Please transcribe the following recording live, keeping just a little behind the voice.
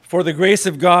For the grace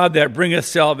of God that bringeth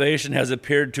salvation has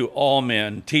appeared to all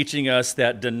men, teaching us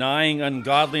that denying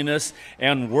ungodliness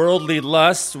and worldly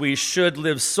lusts, we should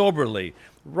live soberly,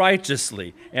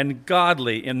 righteously, and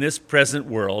godly in this present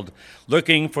world,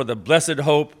 looking for the blessed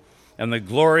hope and the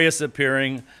glorious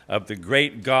appearing of the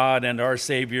great God and our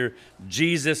Savior,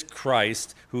 Jesus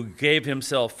Christ, who gave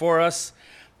himself for us,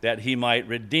 that he might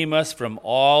redeem us from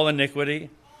all iniquity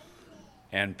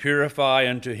and purify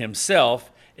unto himself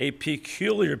a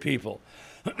peculiar people,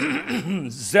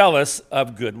 zealous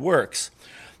of good works.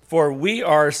 For we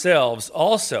ourselves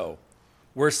also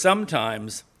were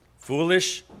sometimes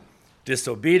foolish,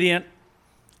 disobedient,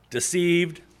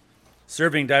 deceived,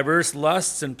 serving diverse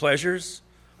lusts and pleasures,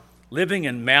 living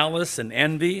in malice and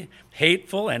envy,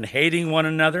 hateful and hating one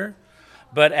another.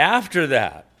 But after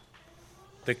that,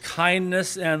 the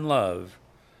kindness and love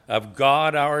of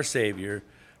God our Savior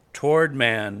toward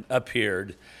man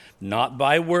appeared, not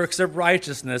by works of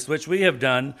righteousness which we have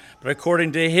done, but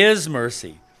according to his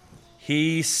mercy.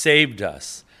 He saved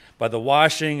us by the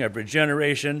washing of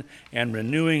regeneration and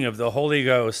renewing of the Holy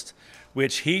Ghost,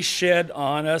 which he shed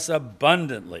on us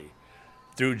abundantly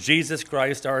through Jesus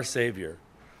Christ our Savior,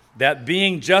 that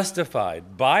being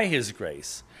justified by his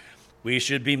grace, we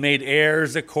should be made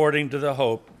heirs according to the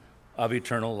hope of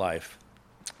eternal life.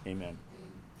 Amen.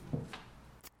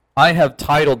 I have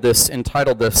entitled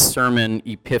this sermon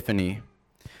Epiphany.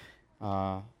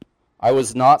 I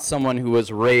was not someone who was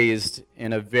raised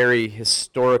in a very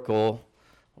historical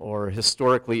or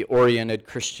historically oriented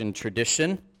Christian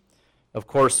tradition. Of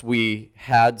course, we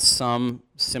had some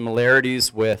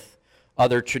similarities with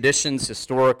other traditions,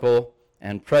 historical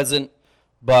and present,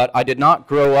 but I did not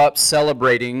grow up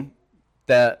celebrating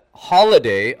the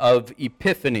holiday of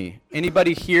Epiphany.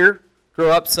 Anybody here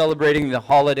grow up celebrating the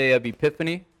holiday of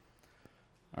Epiphany?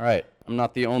 All right, I'm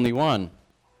not the only one.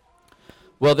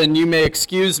 Well, then you may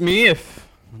excuse me if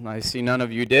I see none of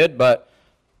you did, but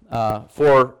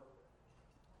for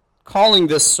calling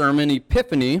this sermon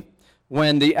Epiphany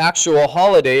when the actual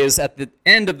holiday is at the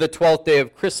end of the 12th day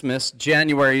of Christmas,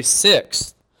 January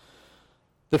 6th.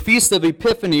 The Feast of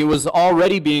Epiphany was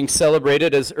already being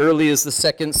celebrated as early as the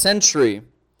 2nd century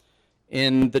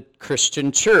in the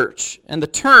Christian church. And the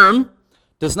term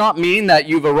does not mean that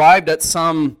you've arrived at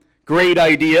some great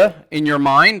idea in your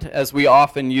mind, as we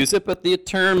often use it, but the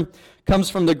term comes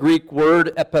from the Greek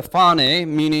word epiphane,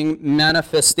 meaning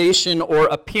manifestation or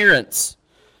appearance.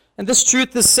 And this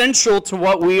truth is central to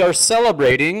what we are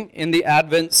celebrating in the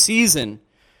Advent season.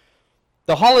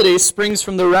 The holiday springs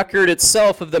from the record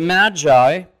itself of the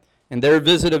Magi and their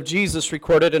visit of Jesus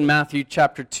recorded in Matthew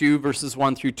chapter 2, verses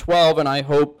 1 through 12, and I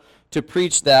hope to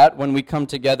preach that when we come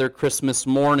together Christmas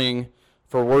morning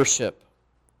for worship.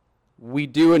 We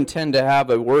do intend to have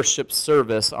a worship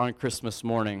service on Christmas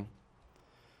morning.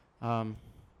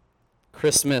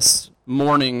 Christmas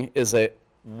morning is a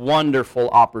wonderful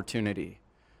opportunity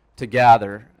to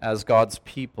gather as God's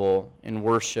people in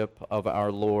worship of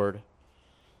our Lord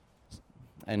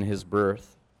and his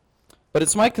birth. But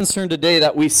it's my concern today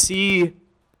that we see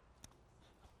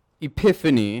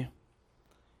Epiphany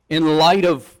in light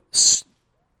of,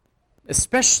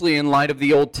 especially in light of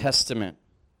the Old Testament.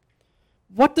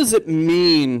 What does it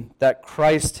mean that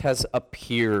Christ has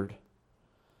appeared?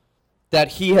 That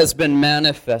he has been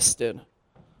manifested?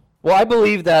 Well, I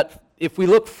believe that if we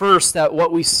look first at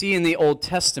what we see in the Old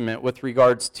Testament with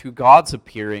regards to God's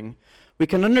appearing, we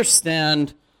can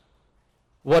understand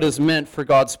what is meant for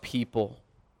God's people.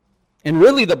 And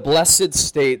really the blessed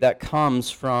state that comes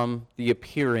from the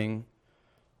appearing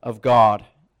of God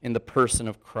in the person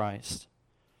of Christ.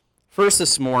 First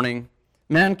this morning,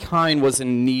 mankind was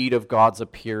in need of God's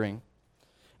appearing.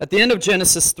 At the end of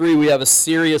Genesis 3, we have a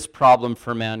serious problem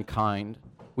for mankind.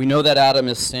 We know that Adam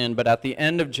has sinned, but at the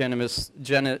end of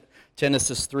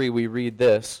Genesis 3, we read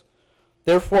this: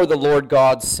 "Therefore the Lord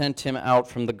God sent him out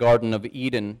from the Garden of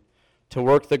Eden to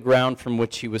work the ground from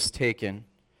which he was taken.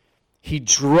 He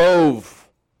drove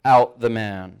out the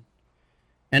man.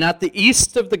 And at the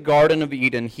east of the Garden of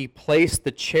Eden, he placed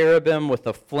the cherubim with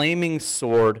a flaming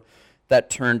sword that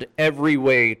turned every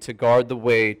way to guard the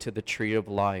way to the tree of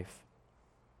life."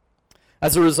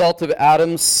 As a result of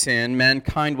Adam's sin,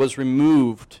 mankind was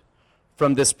removed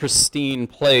from this pristine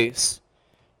place,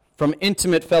 from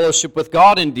intimate fellowship with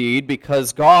God indeed,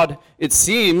 because God, it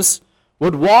seems,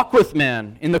 would walk with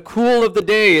man in the cool of the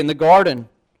day in the garden.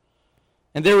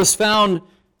 And there was found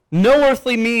no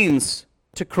earthly means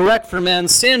to correct for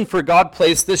man's sin, for God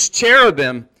placed this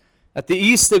cherubim at the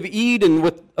east of Eden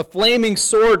with a flaming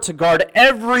sword to guard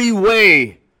every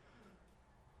way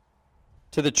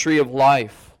to the tree of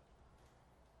life.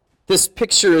 This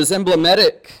picture is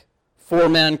emblematic for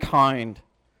mankind.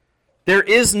 There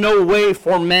is no way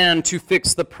for man to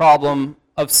fix the problem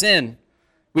of sin.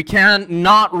 We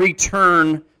cannot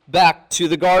return back to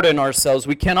the garden ourselves.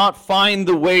 We cannot find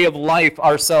the way of life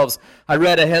ourselves. I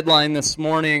read a headline this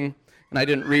morning, and I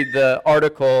didn't read the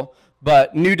article,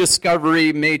 but new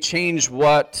discovery may change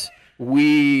what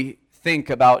we think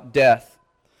about death.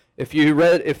 If you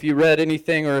read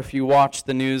anything or if you watched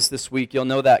the news this week, you'll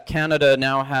know that Canada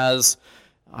now has,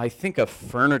 I think, a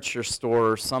furniture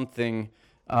store or something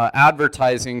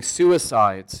advertising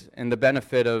suicides and the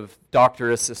benefit of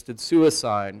doctor-assisted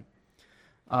suicide.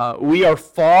 We are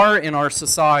far in our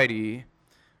society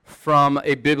from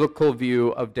a biblical view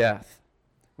of death.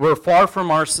 We're far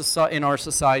from in our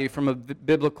society from a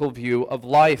biblical view of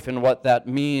life and what that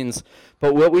means.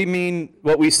 But what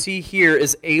we see here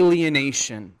is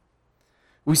alienation.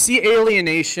 We see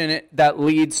alienation that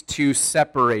leads to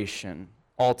separation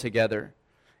altogether.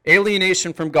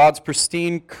 Alienation from God's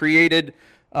pristine created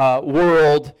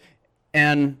world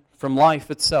and from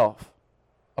life itself.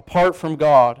 Apart from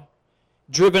God.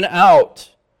 Driven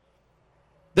out.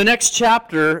 The next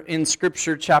chapter in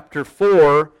Scripture, chapter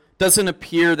 4, doesn't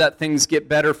appear that things get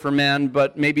better for man,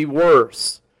 but maybe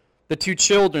worse. The two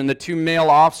children, the two male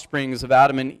offsprings of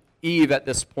Adam and Eve at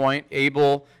this point,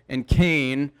 Abel and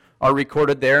Cain, are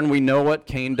recorded there, and we know what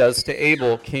Cain does to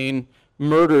Abel. Cain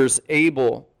murders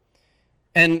Abel.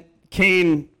 And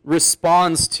Cain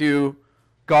responds to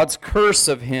God's curse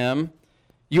of him.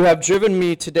 You have driven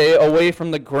me today away from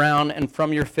the ground, and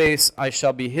from your face I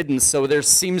shall be hidden. So there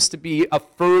seems to be a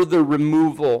further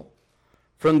removal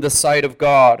from the sight of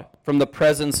God, from the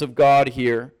presence of God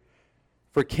here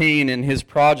for Cain and his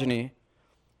progeny.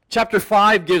 Chapter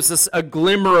 5 gives us a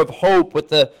glimmer of hope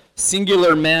with a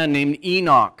singular man named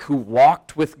Enoch who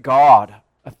walked with God.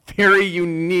 A very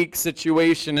unique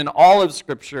situation in all of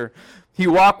Scripture. He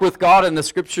walked with God, and the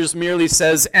Scriptures merely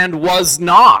says, and was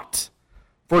not.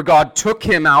 For God took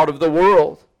him out of the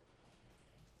world.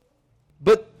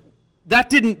 But that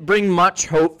didn't bring much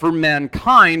hope for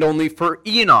mankind, only for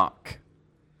Enoch.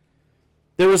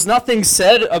 There was nothing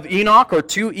said of Enoch or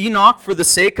to Enoch for the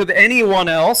sake of anyone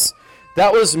else.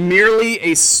 That was merely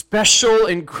a special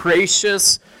and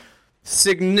gracious,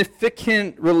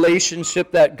 significant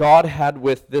relationship that God had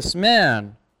with this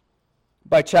man.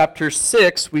 By chapter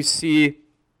 6, we see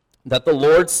that the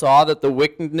Lord saw that the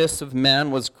wickedness of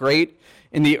man was great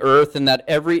in the earth, and that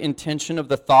every intention of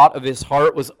the thought of his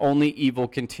heart was only evil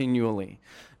continually.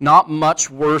 Not much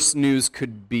worse news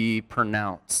could be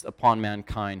pronounced upon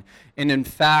mankind. And in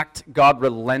fact, God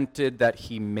relented that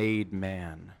he made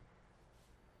man,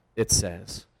 it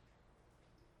says.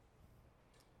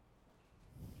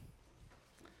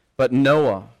 But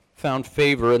Noah found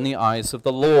favor in the eyes of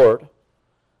the Lord.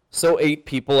 So 8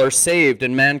 people are saved,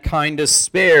 and mankind is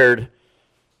spared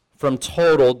from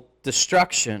total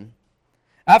destruction.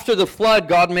 After the flood,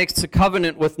 God makes a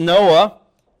covenant with Noah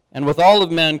and with all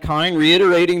of mankind,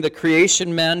 reiterating the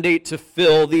creation mandate to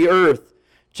fill the earth.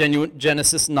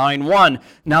 Genesis 9:1.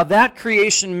 Now that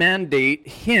creation mandate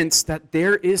hints that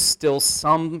there is still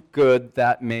some good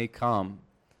that may come.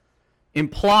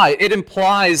 It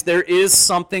implies there is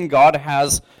something God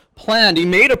has planned. He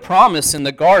made a promise in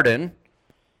the garden,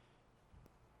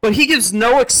 but he gives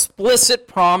no explicit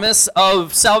promise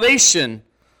of salvation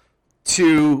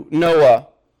to Noah.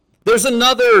 There's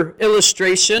another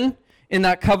illustration in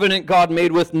that covenant God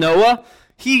made with Noah.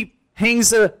 He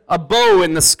hangs a bow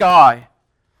in the sky.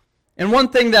 And one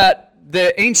thing that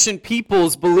the ancient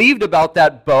peoples believed about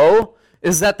that bow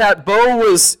is that that bow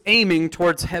was aiming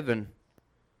towards heaven.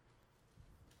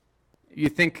 You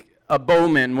think a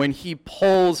bowman, when he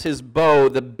pulls his bow,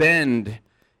 the bend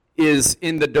is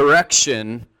in the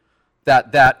direction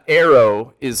that that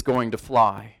arrow is going to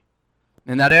fly.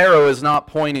 And that arrow is not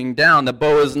pointing down. The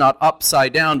bow is not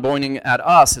upside down pointing at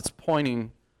us. It's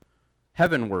pointing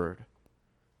heavenward,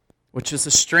 which is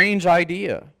a strange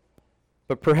idea.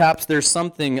 But perhaps there's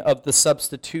something of the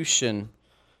substitution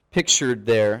pictured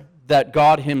there, that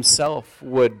God himself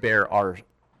would bear our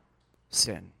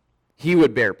sin. He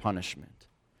would bear punishment.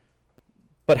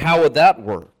 But how would that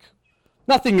work?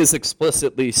 Nothing is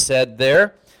explicitly said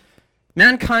there.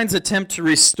 Mankind's attempt to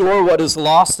restore what is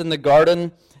lost in the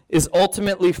garden is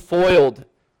ultimately foiled,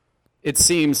 it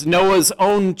seems. Noah's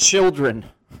own children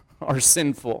are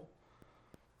sinful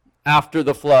after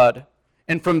the flood.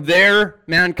 And from there,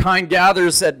 mankind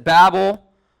gathers at Babel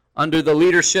under the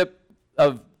leadership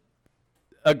of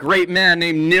a great man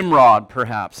named Nimrod,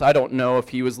 perhaps. I don't know if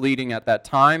he was leading at that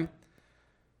time.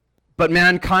 But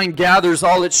mankind gathers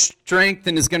all its strength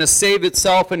and is going to save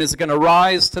itself and is going to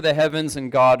rise to the heavens,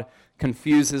 and God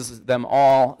confuses them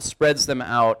all, spreads them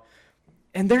out.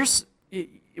 And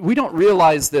we don't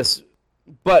realize this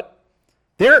But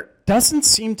there doesn't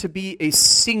seem to be a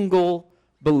single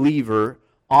believer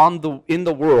in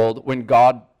the world when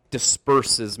God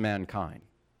disperses mankind.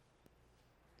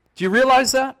 Do you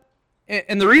realize that?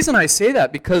 And the reason I say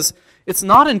that, because it's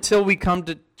not until we come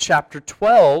to chapter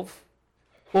 12,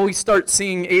 well, we start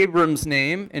seeing Abram's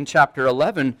name in chapter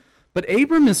 11, but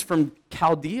Abram is from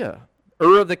Chaldea,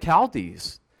 Ur of the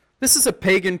Chaldees. This is a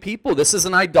pagan people. This is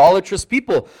an idolatrous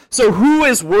people. So who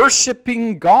is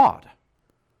worshiping God?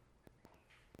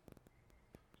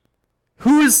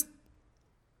 Who is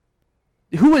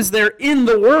there in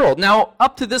the world? Now,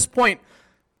 up to this point,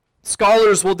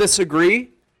 scholars will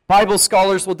disagree. Bible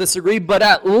scholars will disagree, but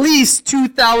at least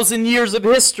 2,000 years of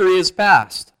history has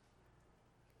passed.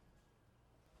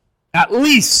 At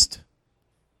least.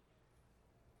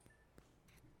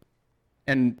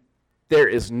 And there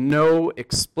is no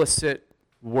explicit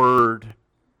word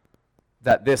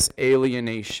that this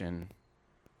alienation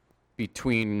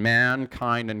between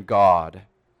mankind and God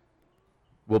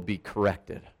will be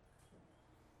corrected.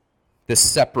 This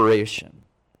separation.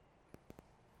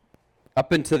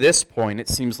 Up until this point, it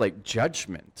seems like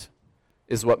judgment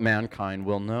is what mankind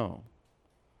will know.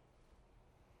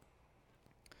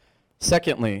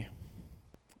 Secondly,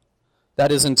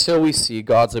 that is until we see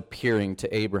God's appearing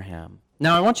to Abraham.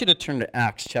 Now, I want you to turn to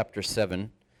Acts chapter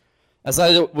 7. As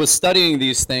I was studying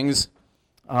these things,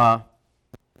 I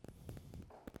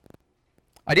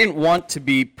didn't want to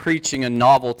be preaching a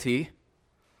novelty.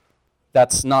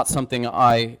 That's not something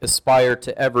I aspire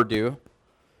to ever do.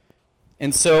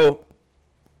 And so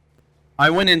I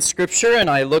went in Scripture and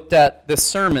I looked at the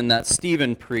sermon that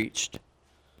Stephen preached.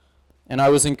 And I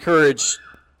was encouraged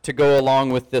to go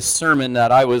along with this sermon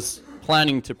that I was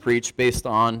planning to preach based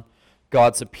on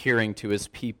God's appearing to his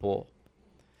people.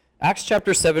 Acts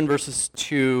chapter 7, verses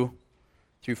 2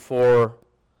 through 4.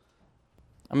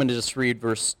 I'm going to just read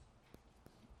verse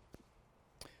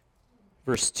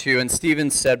 2. And Stephen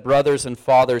said, "Brothers and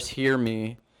fathers, hear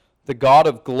me. The God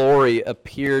of glory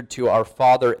appeared to our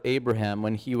father Abraham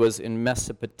when he was in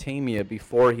Mesopotamia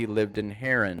before he lived in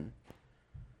Haran."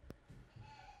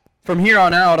 From here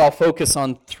on out, I'll focus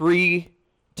on 3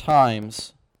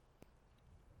 times,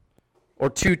 or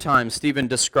 2 times, Stephen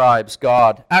describes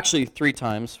God. Actually, 3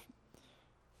 times.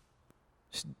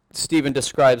 Stephen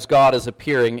describes God as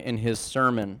appearing in his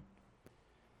sermon.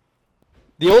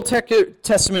 The Old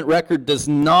Testament record does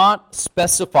not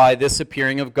specify this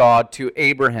appearing of God to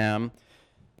Abraham,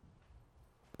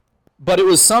 but it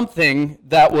was something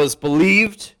that was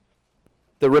believed.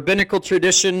 The rabbinical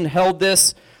tradition held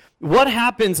this. What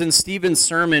happens in Stephen's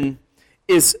sermon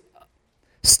is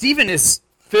Stephen is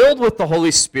filled with the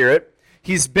Holy Spirit.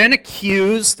 He's been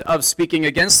accused of speaking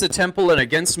against the temple and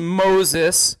against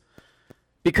Moses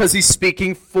because he's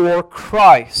speaking for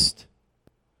Christ,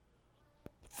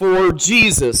 for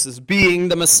Jesus as being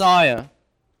the Messiah.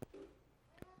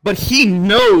 But he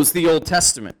knows the Old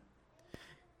Testament.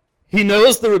 He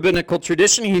knows the rabbinical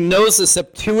tradition. He knows the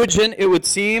Septuagint, it would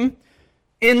seem.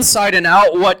 Inside and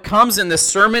out, what comes in this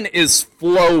sermon is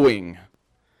flowing.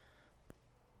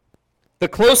 The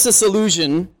closest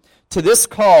allusion to this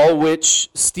call which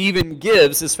Stephen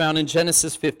gives is found in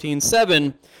Genesis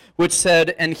 15:7, which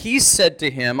said, "And he said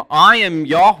to him, I am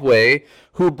Yahweh,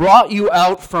 who brought you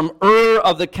out from Ur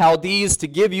of the Chaldees to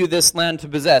give you this land to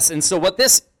possess." And so what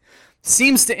this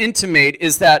seems to intimate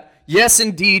is that, yes,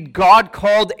 indeed, God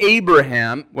called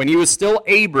Abraham, when he was still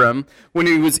Abram, when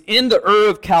he was in the Ur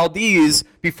of Chaldees,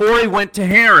 before he went to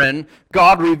Haran,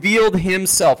 God revealed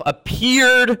himself,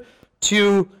 appeared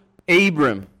to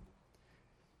Abram.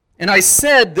 And I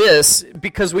said this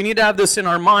because we need to have this in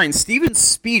our minds. Stephen's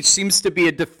speech seems to be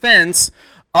a defense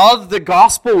of the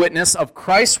gospel witness, of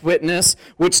Christ's witness,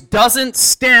 which doesn't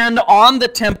stand on the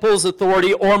temple's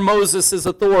authority or Moses'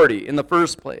 authority in the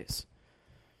first place.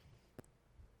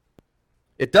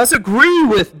 It does agree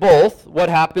with both what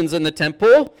happens in the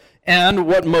temple and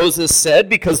what Moses said,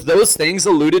 because those things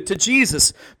alluded to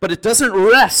Jesus, but it doesn't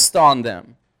rest on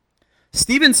them.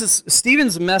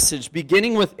 Stephen's message,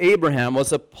 beginning with Abraham,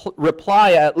 was a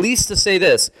reply at least to say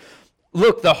this: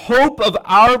 look, the hope of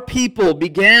our people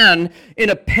began in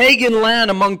a pagan land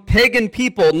among pagan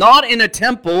people, not in a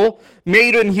temple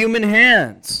made in human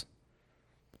hands.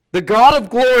 The God of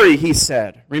glory, he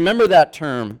said, remember that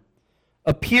term,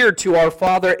 appeared to our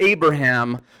father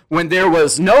Abraham when there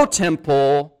was no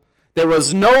temple, there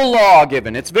was no law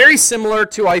given. It's very similar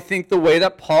to, I think, the way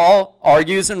that Paul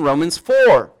argues in Romans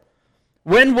 4.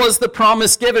 When was the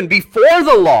promise given? Before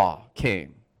the law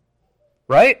came,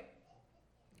 right?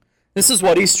 This is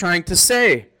what he's trying to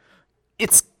say.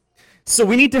 So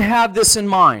we need to have this in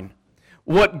mind.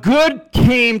 What good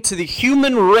came to the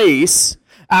human race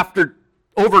after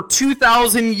over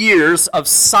 2,000 years of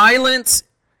silence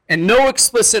and no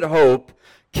explicit hope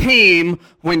came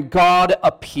when God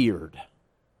appeared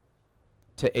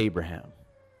to Abraham.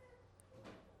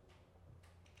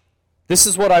 This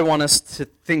is what I want us to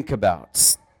think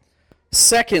about.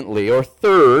 Secondly, or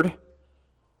third,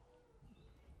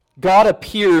 God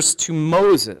appears to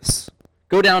Moses.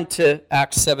 Go down to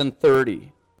Acts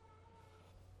 7:30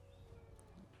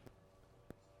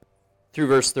 through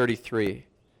verse 33.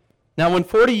 Now when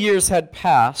 40 years had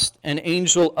passed, an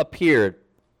angel appeared.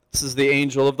 This is the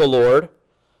angel of the Lord,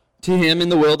 to him in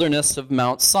the wilderness of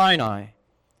Mount Sinai,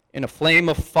 in a flame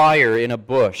of fire in a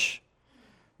bush.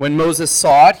 When Moses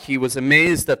saw it, he was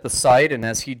amazed at the sight, and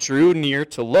as he drew near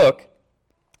to look,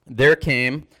 there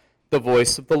came the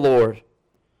voice of the Lord.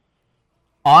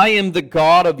 I am the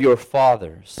God of your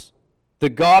fathers, the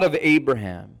God of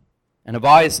Abraham, and of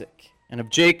Isaac, and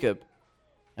of Jacob.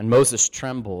 And Moses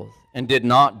trembled, and did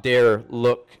not dare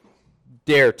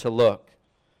to look.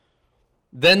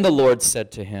 Then the Lord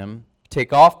said to him,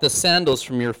 Take off the sandals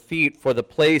from your feet, for the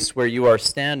place where you are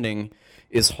standing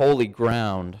is holy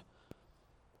ground.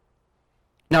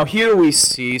 Now here we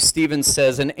see, Stephen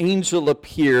says, an angel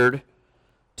appeared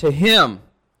to him.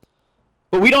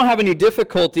 But we don't have any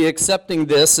difficulty accepting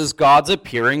this as God's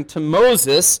appearing to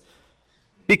Moses,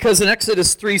 because in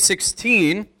Exodus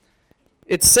 3:16,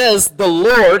 it says, The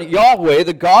Lord, Yahweh,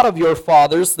 the God of your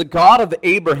fathers, the God of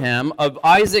Abraham, of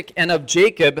Isaac, and of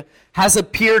Jacob, has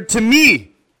appeared to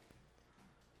me.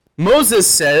 Moses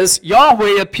says,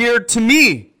 Yahweh appeared to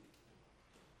me.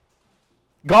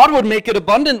 God would make it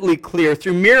abundantly clear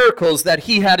through miracles that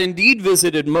he had indeed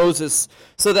visited Moses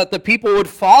so that the people would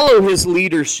follow his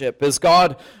leadership as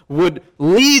God would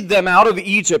lead them out of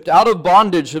Egypt, out of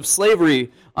bondage of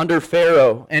slavery under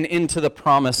Pharaoh and into the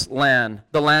promised land,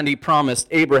 the land he promised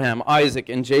Abraham, Isaac,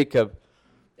 and Jacob.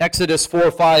 Exodus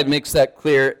 4:5 makes that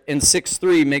clear, and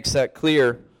 6:3 makes that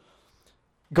clear.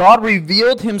 God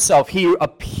revealed himself. He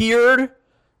appeared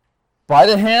by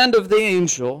the hand of the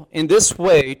angel in this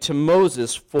way to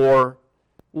Moses for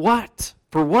what?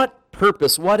 For what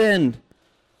purpose? What end?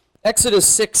 Exodus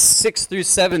 6 through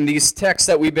 7, these texts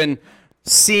that we've been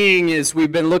seeing as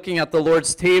we've been looking at the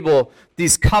Lord's table,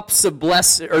 these cups of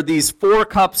blessing, or these 4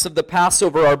 cups of the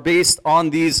Passover are based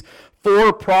on these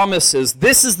 4 promises.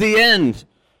 This is the end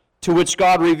to which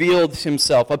God revealed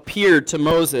himself, appeared to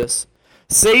Moses.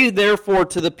 Say therefore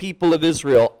to the people of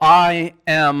Israel, I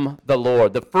am the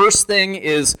Lord. The first thing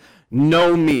is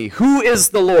know me. Who is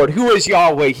the Lord? Who is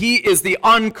Yahweh? He is the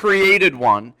uncreated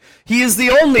one. He is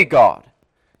the only God.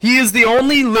 He is the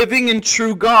only living and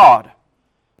true God.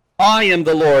 I am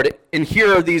the Lord, and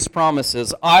here are these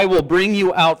promises. I will bring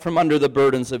you out from under the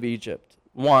burdens of Egypt.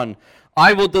 1,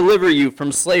 I will deliver you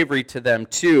from slavery to them.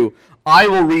 2, I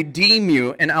will redeem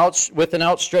you with an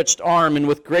outstretched arm and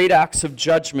with great acts of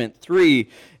judgment. 3,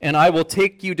 and I will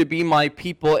take you to be my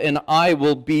people, and I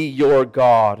will be your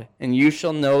God. And you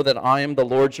shall know that I am the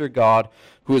Lord your God,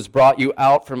 who has brought you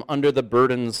out from under the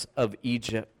burdens of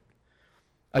Egypt.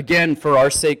 Again, for our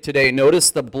sake today, notice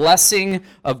the blessing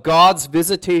of God's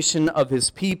visitation of his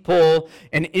people.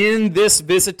 And in this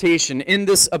visitation, in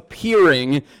this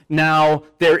appearing, now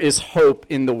there is hope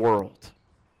in the world.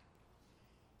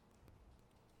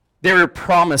 There are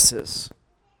promises.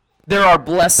 There are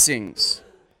blessings.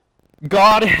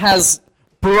 God has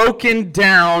broken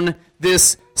down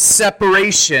this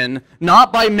separation,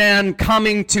 not by man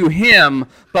coming to him,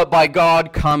 but by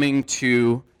God coming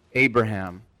to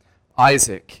Abraham.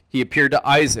 Isaac. He appeared to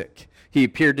Isaac. He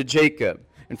appeared to Jacob.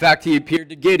 In fact, he appeared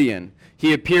to Gideon.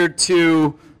 He appeared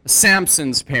to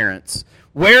Samson's parents.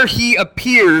 Where he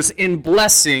appears in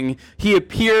blessing, he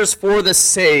appears for the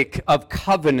sake of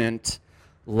covenant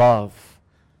love,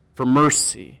 for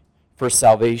mercy, for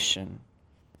salvation.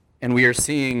 And we are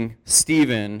seeing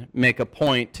Stephen make a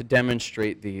point to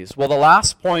demonstrate these. Well, the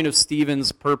last point of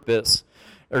Stephen's purpose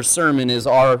or sermon is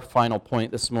our final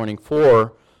point this morning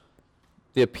for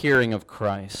the appearing of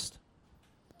Christ.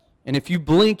 And if you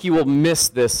blink, you will miss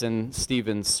this in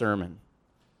Stephen's sermon.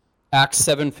 Acts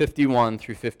 7:51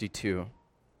 through 52.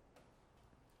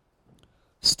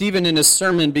 Stephen in his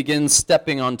sermon begins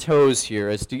stepping on toes here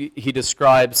as he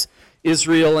describes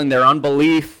Israel and their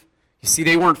unbelief. You see,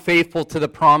 they weren't faithful to the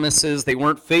promises. They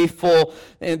weren't faithful.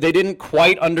 They didn't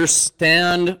quite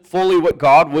understand fully what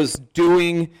God was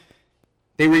doing.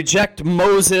 They reject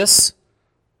Moses,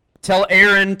 tell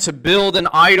Aaron to build an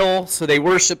idol, so they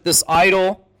worship this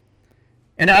idol.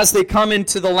 And as they come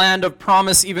into the land of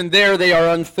promise, even there they are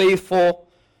unfaithful.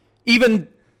 Even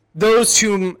those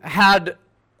whom had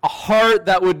a heart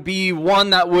that would be one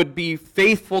that would be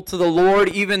faithful to the Lord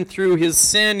even through his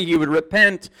sin. He would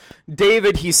repent.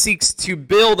 David, he seeks to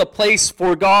build a place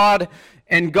for God,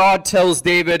 and God tells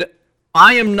David,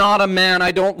 I am not a man.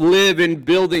 I don't live in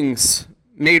buildings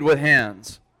made with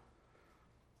hands.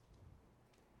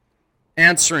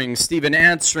 Stephen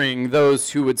answering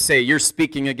those who would say, you're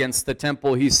speaking against the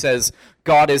temple. He says,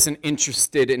 God isn't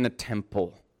interested in a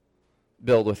temple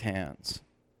built with hands.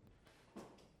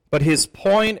 But his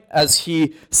point as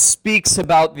he speaks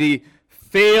about the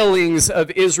failings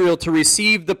of Israel to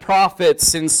receive the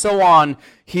prophets and so on,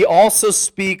 he also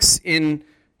speaks in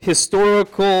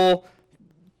historical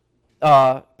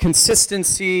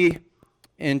consistency.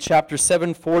 In chapter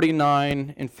 7,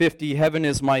 49 and 50, heaven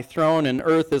is my throne and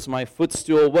earth is my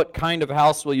footstool. What kind of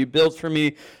house will you build for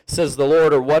me, says the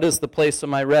Lord, or what is the place of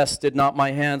my rest? Did not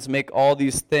my hands make all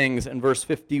these things? And verse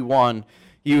 51,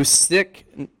 you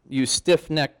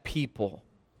stiff-necked people,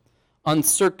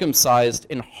 uncircumcised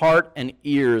in heart and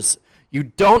ears, you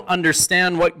don't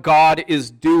understand what God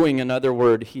is doing, in other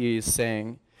words, he is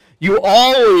saying. You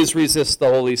always resist the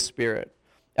Holy Spirit.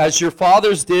 As your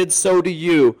fathers did, so do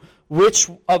you. Which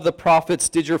of the prophets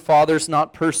did your fathers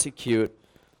not persecute?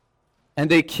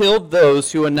 And they killed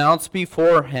those who announced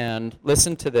beforehand,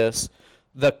 listen to this,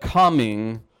 the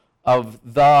coming of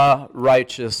the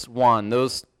righteous one.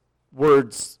 Those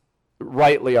words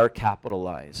rightly are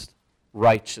capitalized.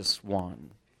 Righteous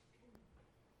one.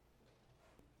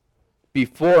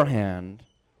 Beforehand,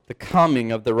 the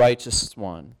coming of the righteous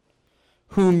one,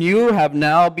 whom you have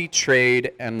now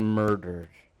betrayed and murdered.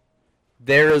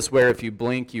 There is where, if you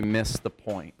blink, you miss the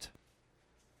point.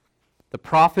 The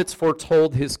prophets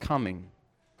foretold his coming.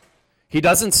 He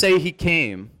doesn't say he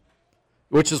came,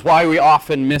 which is why we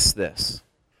often miss this.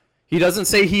 He doesn't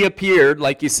say he appeared,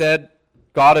 like he said,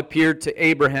 God appeared to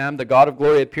Abraham, the God of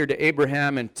glory appeared to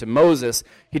Abraham and to Moses.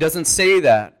 He doesn't say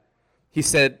that. He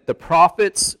said, the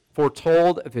prophets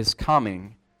foretold of his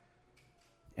coming,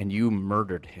 and you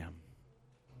murdered him.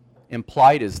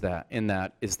 Implied is that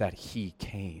he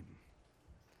came.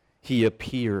 He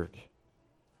appeared.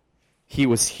 He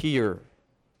was here.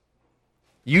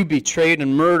 You betrayed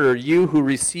and murdered, you who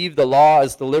received the law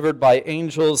as delivered by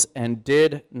angels and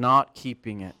did not keep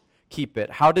it.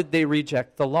 How did they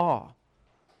reject the law?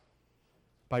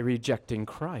 By rejecting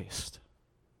Christ.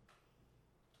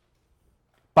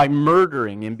 By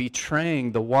murdering and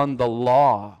betraying the one the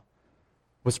law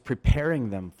was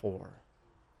preparing them for.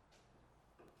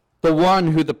 The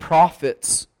one who the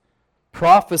prophets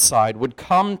prophesied would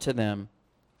come to them.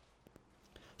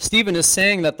 Stephen is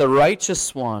saying that the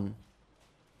righteous one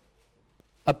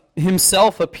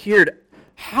himself appeared.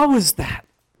 How is that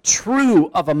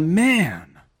true of a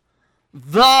man?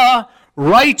 The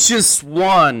righteous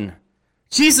one.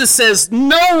 Jesus says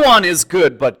no one is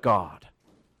good but God.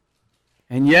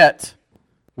 And yet,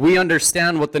 we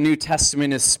understand what the New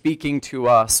Testament is speaking to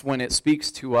us when it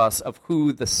speaks to us of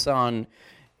who the Son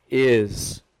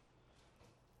is.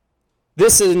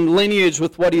 This is in lineage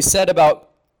with what he said about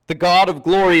the God of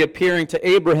glory appearing to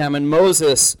Abraham and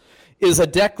Moses, is a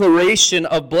declaration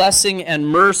of blessing and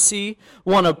mercy,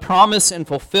 one of promise and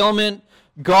fulfillment.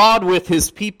 God with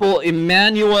his people,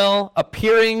 Emmanuel,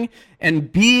 appearing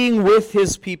and being with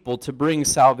his people to bring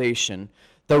salvation.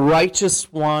 The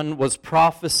righteous one was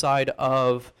prophesied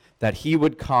of that he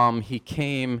would come. He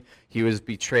came, he was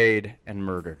betrayed and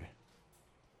murdered.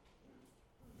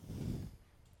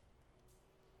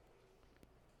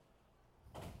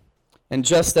 And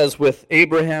just as with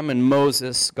Abraham and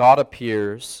Moses, God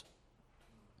appears,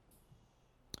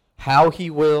 how he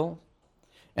will,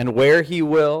 and where he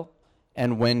will,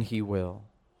 and when he will.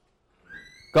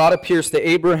 God appears to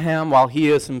Abraham while he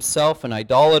is himself an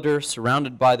idolater,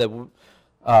 surrounded by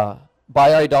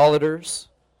idolaters.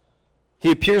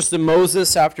 He appears to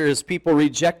Moses after his people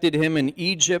rejected him in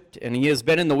Egypt, and he has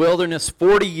been in the wilderness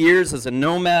 40 years as a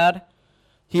nomad.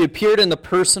 He appeared in the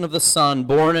person of the Son,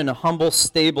 born in a humble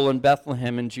stable in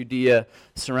Bethlehem in Judea,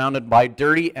 surrounded by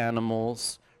dirty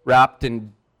animals, wrapped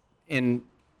in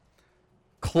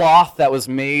cloth that was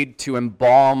made to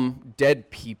embalm dead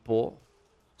people,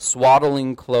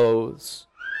 swaddling clothes,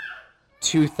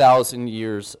 2,000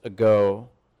 years ago.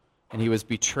 And he was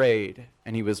betrayed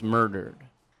and he was murdered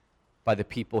by the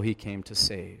people he came to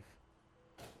save.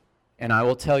 And I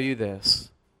will tell you this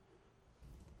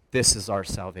is our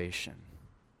salvation.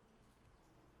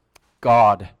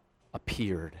 God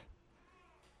appeared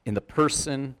in the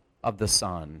person of the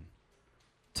Son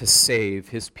to save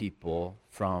his people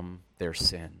from their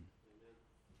sin.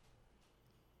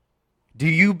 Do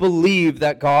you believe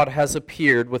that God has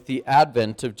appeared with the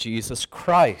advent of Jesus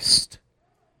Christ?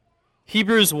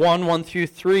 Hebrews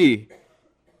 1:1-3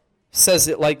 says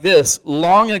it like this: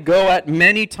 long ago, at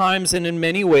many times and in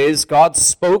many ways, God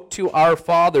spoke to our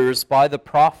fathers by the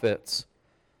prophets.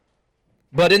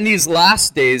 But in these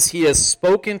last days, he has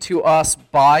spoken to us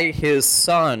by his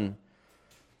Son,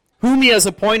 whom he has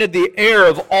appointed the heir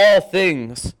of all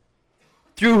things,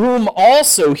 through whom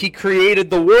also he created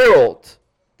the world.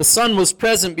 The Son was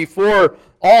present before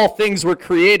all things were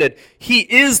created. He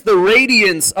is the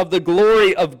radiance of the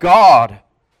glory of God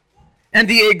and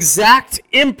the exact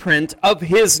imprint of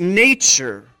his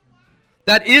nature.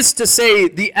 That is to say,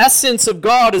 the essence of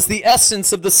God is the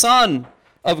essence of the Son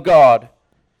of God,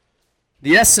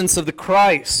 the essence of the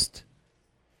Christ.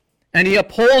 And he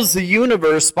upholds the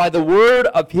universe by the word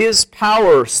of his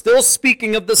power. Still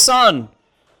speaking of the Son.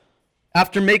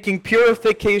 After making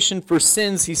purification for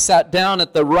sins, he sat down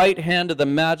at the right hand of the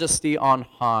Majesty on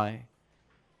high.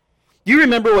 Do you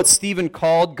remember what Stephen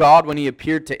called God when he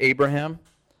appeared to Abraham?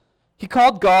 He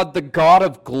called God the God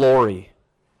of glory.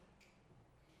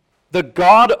 The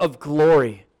God of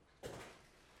glory.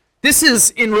 This is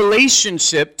in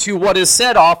relationship to what is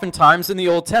said oftentimes in the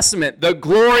Old Testament. The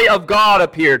glory of God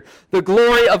appeared. The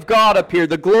glory of God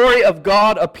appeared. The glory of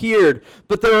God appeared.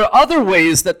 But there are other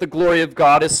ways that the glory of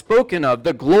God is spoken of.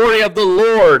 The glory of the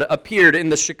Lord appeared in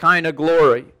the Shekinah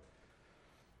glory.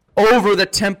 Over the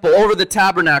temple, over the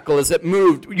tabernacle as it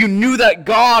moved. You knew that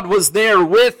God was there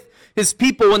with his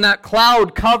people when that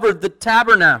cloud covered the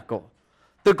tabernacle.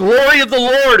 The glory of the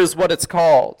Lord is what it's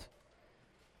called.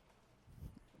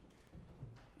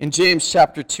 In James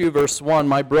chapter 2, verse 1,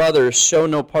 my brothers, show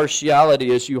no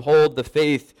partiality as you hold the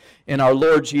faith in our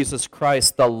Lord Jesus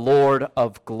Christ, the Lord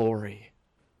of glory.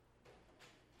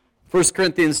 1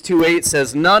 Corinthians 2:8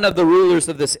 says, none of the rulers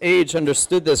of this age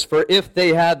understood this, for if they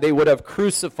had, they would not have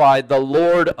crucified the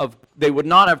Lord of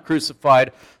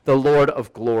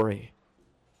glory.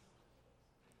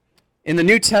 In the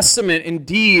New Testament,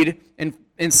 indeed, in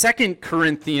 2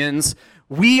 Corinthians,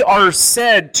 we are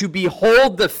said to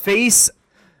behold the face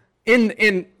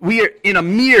we are in a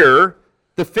mirror,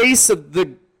 the face of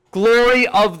the glory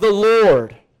of the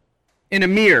Lord in a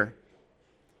mirror.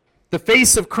 The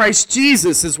face of Christ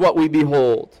Jesus is what we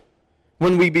behold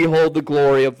when we behold the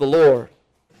glory of the Lord.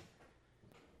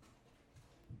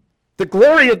 The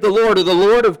glory of the Lord, or the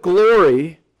Lord of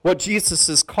glory, what Jesus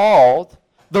is called,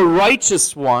 the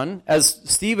righteous one, as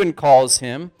Stephen calls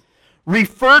him,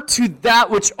 refer to that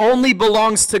which only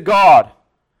belongs to God.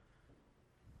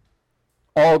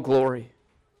 All glory.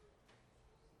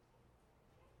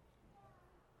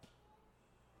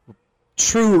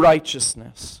 True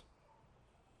righteousness.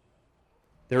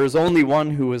 There is only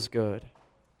one who is good.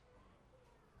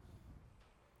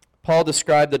 Paul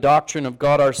described the doctrine of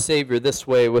God our Savior this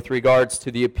way with regards to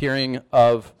the appearing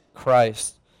of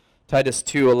Christ. Titus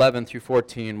 2:11 through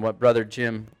 14, what Brother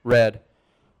Jim read.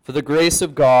 For the grace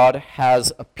of God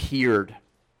has appeared.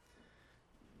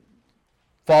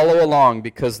 Follow along,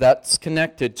 because that's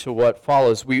connected to what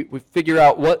follows. We figure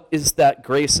out what is that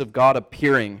grace of God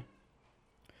appearing.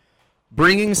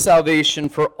 Bringing salvation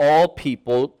for all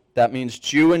people, that means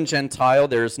Jew and Gentile,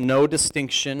 there is no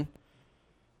distinction.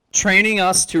 Training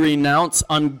us to renounce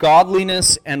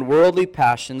ungodliness and worldly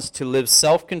passions, to live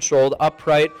self-controlled,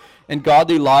 upright, and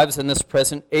godly lives in this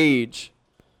present age,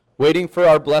 waiting for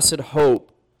our blessed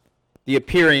hope, the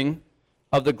appearing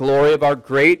of the glory of our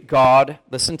great God,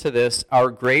 listen to this, our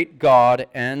great God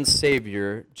and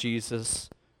Savior, Jesus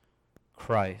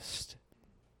Christ.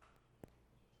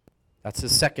 That's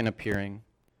his second appearing.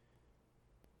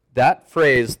 That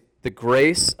phrase, the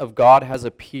grace of God has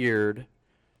appeared,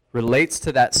 relates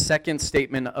to that second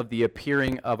statement of the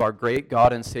appearing of our great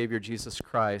God and Savior Jesus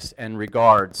Christ and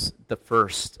regards the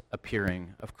first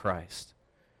appearing of Christ.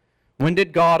 When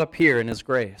did God appear in his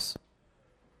grace?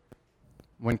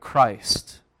 When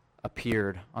Christ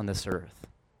appeared on this earth.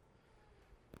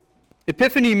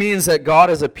 Epiphany means that God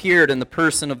has appeared in the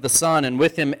person of the Son, and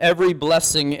with him every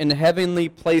blessing in heavenly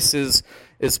places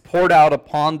is poured out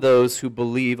upon those who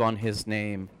believe on his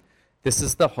name. This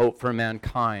is the hope for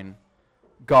mankind.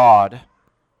 God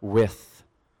with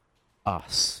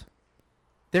us.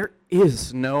 There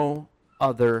is no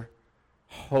other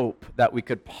hope that we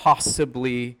could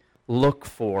possibly look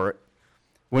for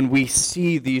when we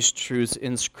see these truths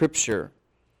in Scripture.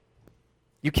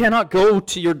 You cannot go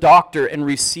to your doctor and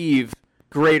receive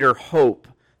greater hope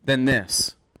than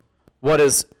this. What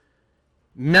is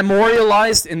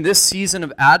memorialized in this season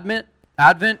of Advent,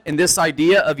 in this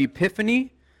idea of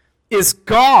Epiphany, is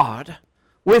God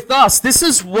with us. This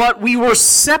is what we were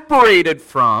separated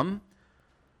from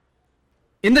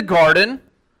in the garden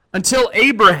until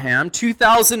Abraham,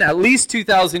 at least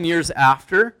 2,000 years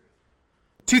after.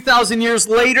 2,000 years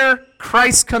later,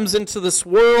 Christ comes into this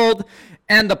world,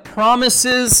 and the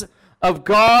promises of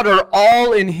God are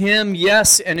all in him,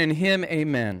 yes, and in him,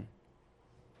 amen.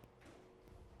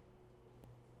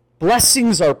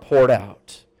 Blessings are poured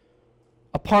out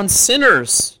upon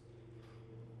sinners.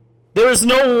 There is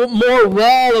no more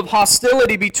wall of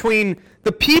hostility between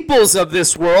the peoples of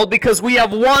this world because we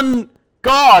have one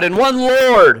God and one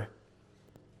Lord,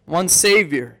 one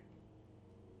Savior.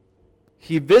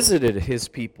 He visited his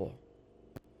people.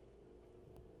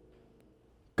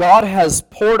 God has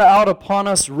poured out upon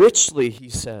us richly, he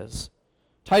says.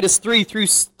 Titus 3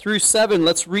 through 7,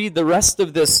 let's read the rest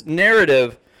of this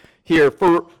narrative here.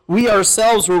 For we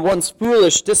ourselves were once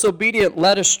foolish, disobedient,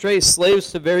 led astray,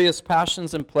 slaves to various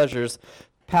passions and pleasures,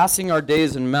 passing our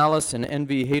days in malice and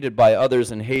envy, hated by others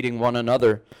and hating one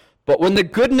another. But when the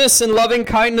goodness and loving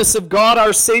kindness of God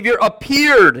our Savior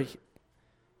appeared,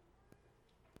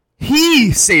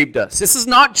 he saved us. This is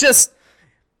not just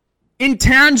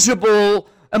intangible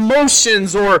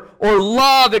emotions or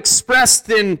love expressed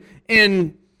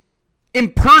in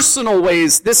impersonal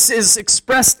ways. This is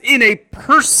expressed in a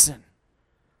person,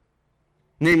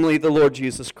 namely the Lord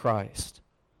Jesus Christ.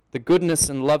 The goodness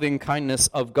and loving kindness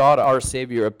of God our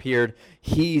Savior appeared.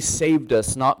 He saved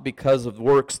us, not because of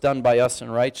works done by us in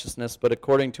righteousness, but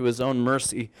according to his own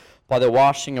mercy, by the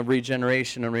washing of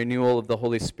regeneration and renewal of the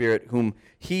Holy Spirit, whom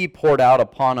he poured out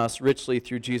upon us richly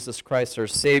through Jesus Christ our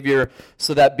Savior,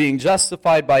 so that being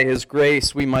justified by his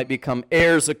grace, we might become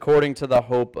heirs according to the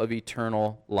hope of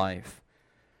eternal life.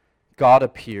 God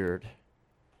appeared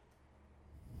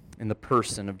in the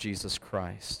person of Jesus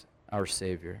Christ, our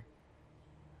Savior.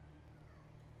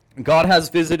 God has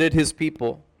visited his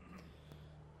people.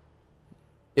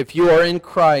 If you are in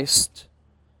Christ,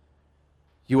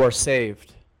 you are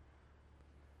saved.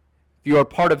 If you are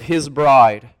part of his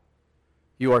bride,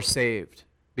 you are saved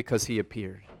because he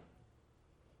appeared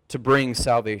to bring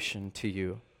salvation to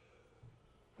you.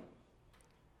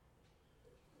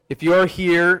 If you are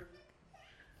here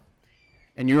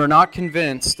and you are not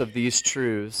convinced of these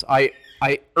truths, I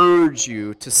urge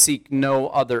you to seek no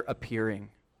other appearing.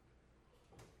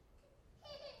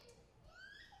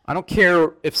 I don't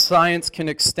care if science can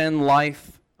extend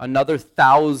life another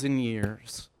 1,000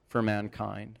 years for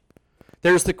mankind.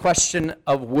 There's the question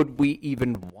of would we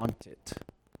even want it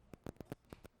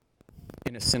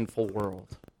in a sinful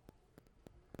world?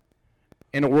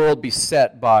 In a world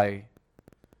beset by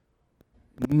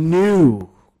new,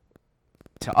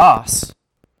 to us,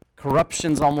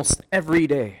 corruptions almost every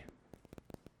day.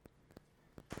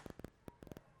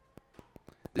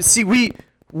 See, we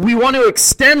want to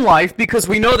extend life because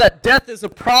we know that death is a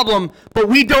problem, but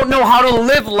we don't know how to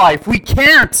live life. We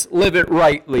can't live it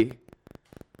rightly.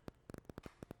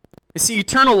 You see,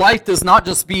 eternal life does not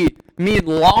just mean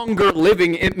longer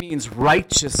living, it means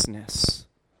righteousness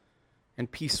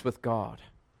and peace with God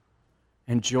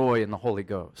and joy in the Holy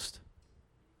Ghost.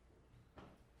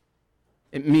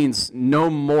 It means no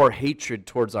more hatred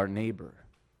towards our neighbor,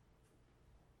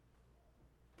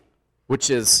 which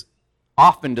is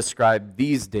often described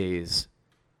these days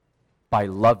by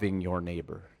loving your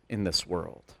neighbor in this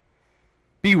world.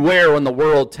 Beware when the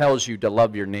world tells you to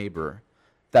love your neighbor,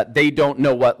 that they don't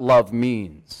know what love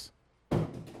means.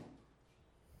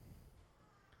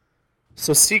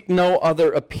 So seek no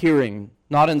other appearing,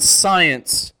 not in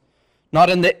science, not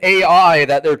in the AI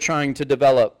that they're trying to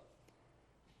develop.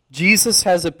 Jesus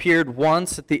has appeared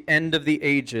once at the end of the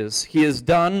ages. He has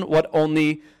done what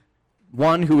only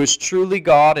one who is truly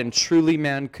God and truly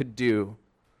man could do: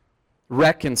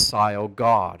 reconcile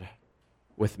God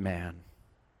with man.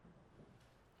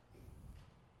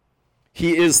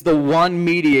 He is the one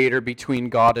mediator between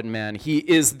God and man. He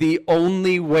is the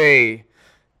only way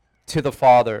to the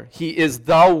Father. He is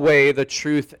the way, the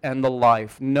truth, and the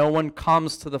life. No one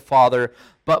comes to the Father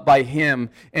but by him.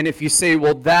 And if you say,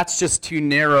 well, that's just too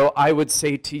narrow, I would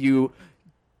say to you,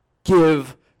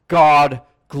 give God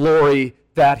glory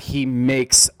that he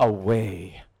makes a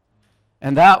way.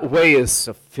 And that way is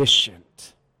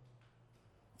sufficient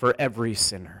for every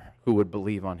sinner who would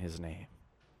believe on his name.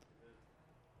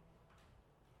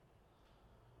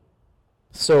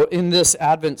 So in this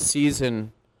Advent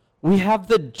season, we have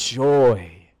the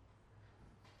joy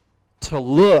to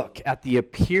look at the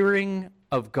appearing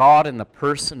of God in the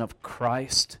person of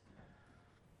Christ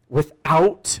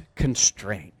without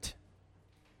constraint.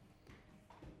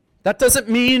 That doesn't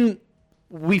mean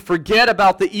we forget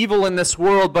about the evil in this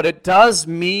world, but it does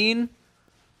mean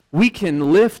we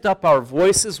can lift up our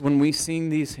voices when we sing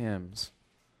these hymns.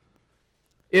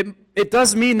 It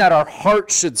does mean that our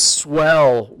heart should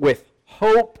swell with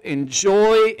hope and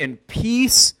joy and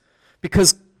peace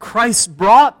because Christ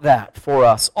brought that for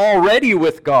us already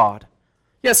with God.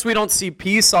 Yes, we don't see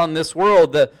peace on this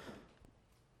world.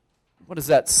 What is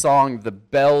that song? The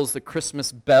bells, the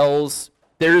Christmas bells.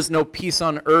 There is no peace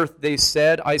on earth,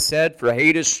 I said, for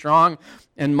hate is strong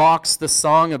and mocks the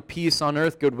song of peace on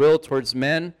earth, goodwill towards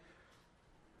men.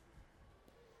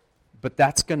 But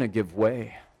that's going to give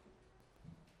way.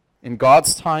 In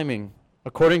God's timing,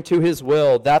 according to His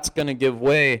will, that's going to give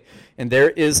way. And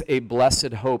there is a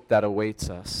blessed hope that awaits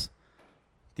us.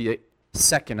 The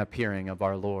second appearing of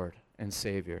our Lord and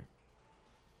Savior.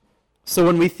 So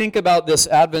when we think about this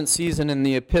Advent season and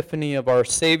the epiphany of our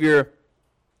Savior,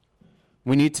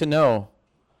 we need to know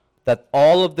that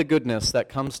all of the goodness that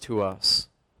comes to us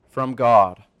from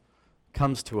God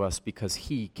comes to us because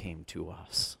He came to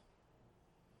us.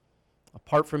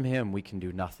 Apart from Him, we can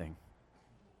do nothing.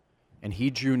 And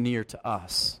He drew near to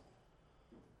us.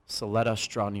 So let us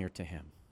draw near to Him.